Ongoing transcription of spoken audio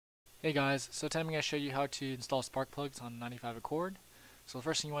Hey guys, so today I'm going to show you how to install spark plugs on 95 Accord. So the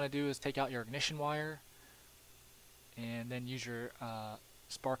first thing you want to do is take out your ignition wire and then use your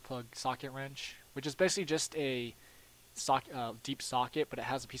spark plug socket wrench, which is basically just a deep socket, but it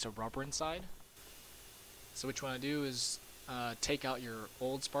has a piece of rubber inside. So what you want to do is take out your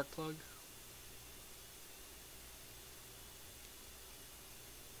old spark plug.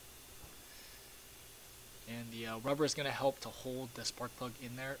 And the rubber is going to help to hold the spark plug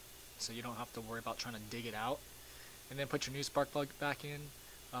in there, so you don't have to worry about trying to dig it out. And then put your new spark plug back in.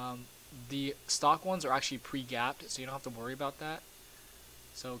 The stock ones are actually pre-gapped, so you don't have to worry about that.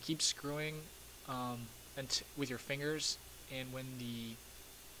 So keep screwing with your fingers, and when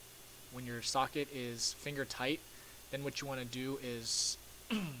your socket is finger tight, then what you want to do is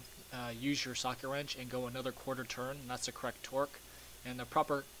use your socket wrench and go another quarter turn. And that's the correct torque, and the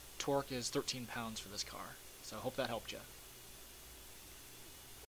proper torque is 13 pounds for this car. So I hope that helped you.